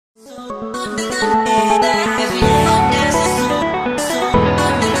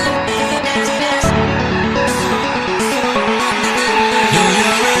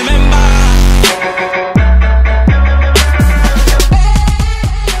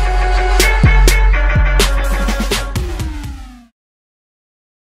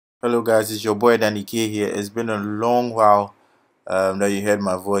Hello guys, it's your boy Danny K here. It's been a long while that you heard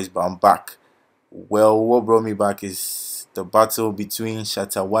my voice, but I'm back. Well, what brought me back is the battle between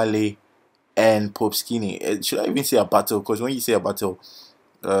Shatta Wale and Pope Skinny. Should I even say a battle? Because when you say a battle,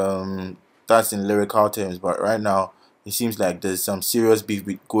 that's in lyrical terms, but right now it seems like there's some serious beef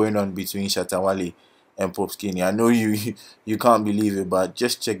going on between Shatta Wale and Pope Skinny. I know you can't believe it, but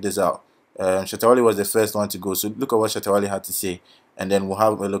just check this out. Shatta Wale was the first one to go, so look at what Shatta Wale had to say, and then we'll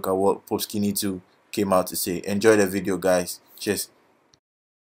have a look at what Pope Skinny 2 came out to say. Enjoy the video, guys. Cheers.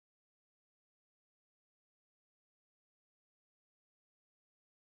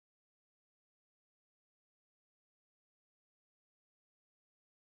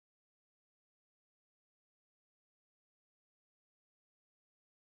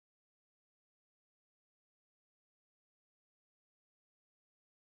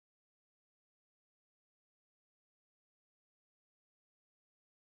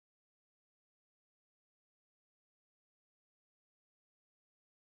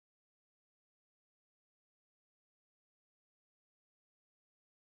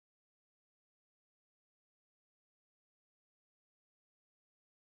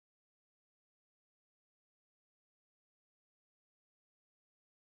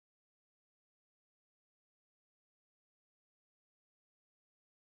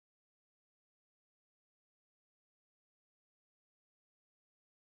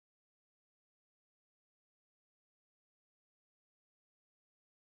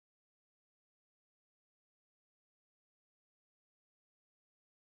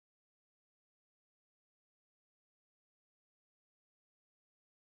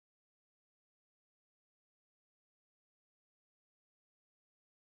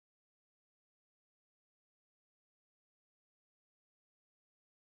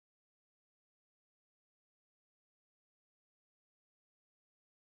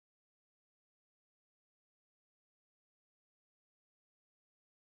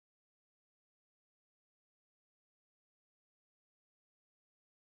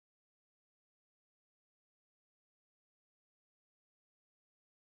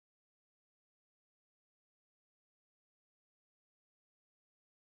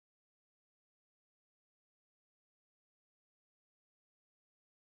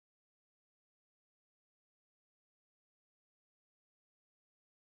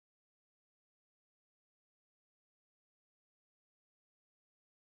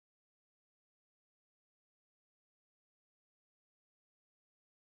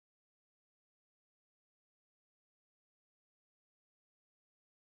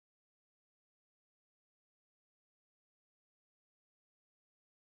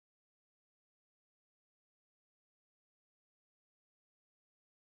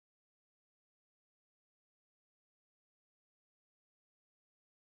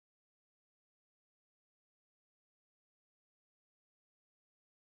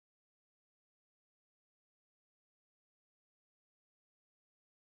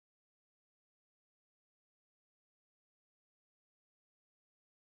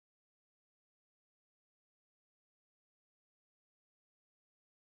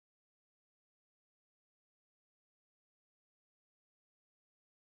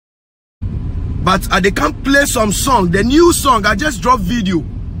 But they can't play some song, the new song. I just dropped video.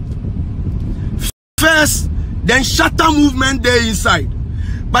 First, then Shatta Movement there inside.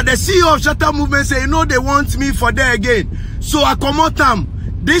 But the CEO of Shatta Movement say, you know, they want me for there again. So I come out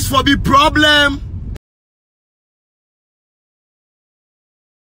them. This for be problem.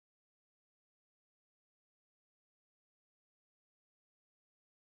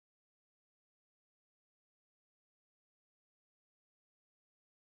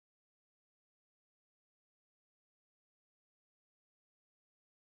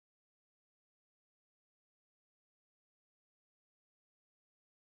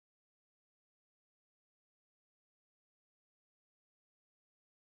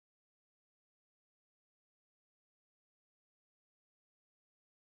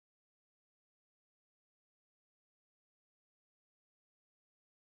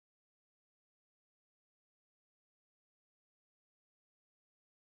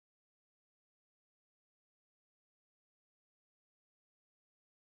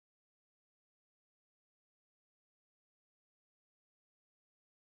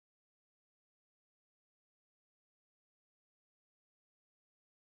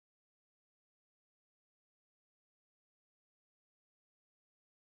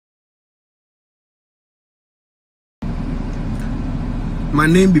 My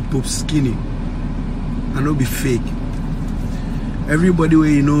name be Pope Skinny. I no be fake. Everybody where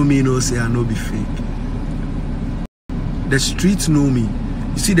you know me know say I no be fake. The streets know me.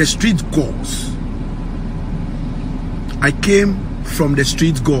 You see the street gods. I came from the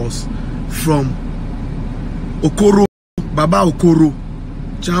street gods, from Okoro, Baba Okoro,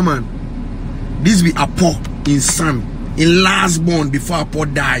 Chairman. This be Apo in son, in last born before Apo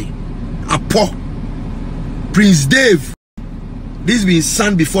die. Apo, Prince Dave. This be his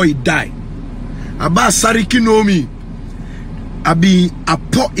son before he die. Aba Sariki know me. I be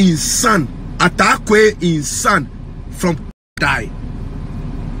Apo in son, Atakwe in son from die.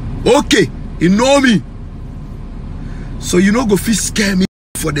 Okay, you know me. So you know go fit scare me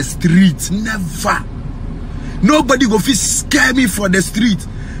for the street. Never. Nobody go fit scare me for the street,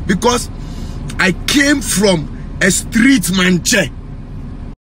 because I came from a street manche.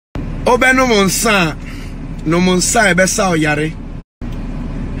 Obe no monsa ebe sa oyare.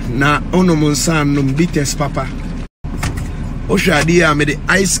 Na ono monsa no bites papa. O shadi ya me the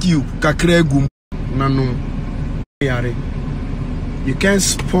ice cube kakre gum na no yare. You can't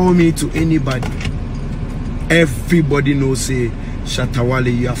spoil me to anybody. Everybody knows, say, Shatta Wale,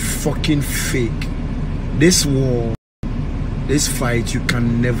 you are fucking fake. This war, this fight, you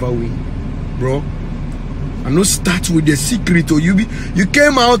can never win, bro. I no start with the secret, or you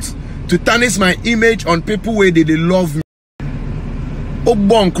came out to tarnish my image on people where they love me. Oh,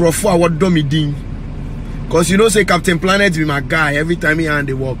 bon crofo, what do me ding? Cause you know, say Captain Planet be my guy every time he and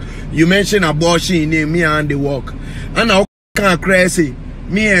the walk. You mention abortion in name, me and the walk, and I can't crazy.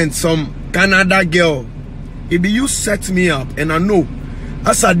 Me and some Canada girl. If you set me up, and I know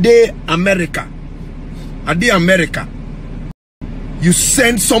as a day America, you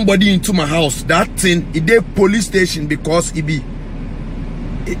send somebody into my house. That thing, it dey police station, because it be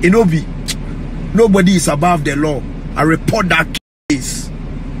nobody is above the law. I report that case.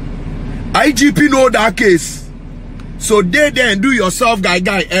 IGP know that case. So they then do yourself, guy,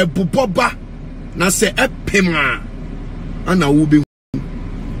 pupoba na say epema, and I will be.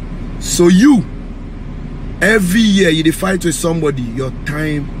 So you. Every year you fight with somebody, your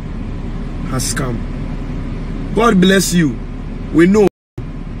time has come. God bless you. We know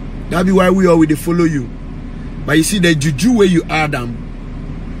that be why we all will follow you. But you see the juju where you are, them,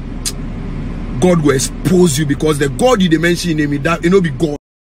 God will expose you, because the God you mention in him, that you know be God.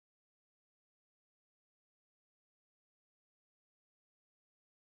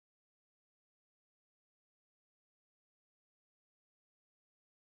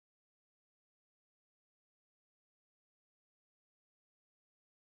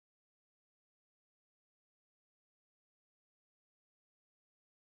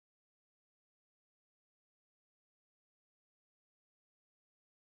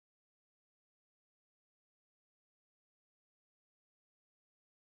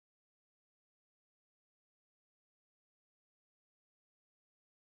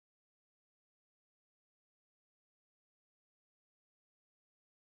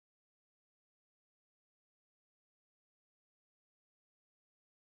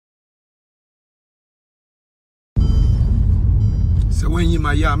 So when you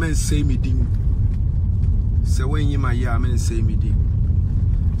my men say me ding. So when you my men say me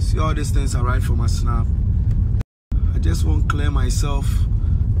ding. See, all these things are right for my snap. I just won't clear myself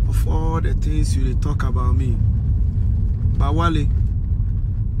of all the things you talk about me. But Wale,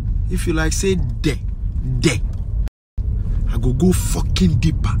 if you like say de, I go fucking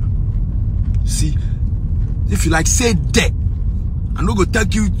deeper. See, if you like say de, I no go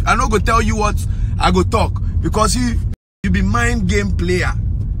tell you what I go talk, because you be mind game player.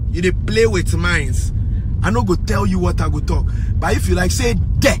 You dey play with minds. I no go tell you what I go talk. But if you like say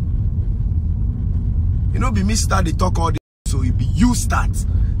de, you know be me start the talk all the, so it be you start.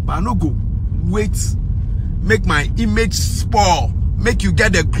 But I no go wait, make my image spoil, make you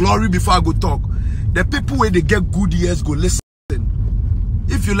get the glory before I go talk. The people where they get good ears go listen.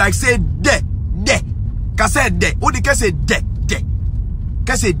 If you like say de, can say de, what they can say de,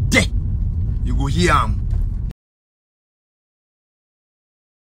 can say de, you go hear 'em.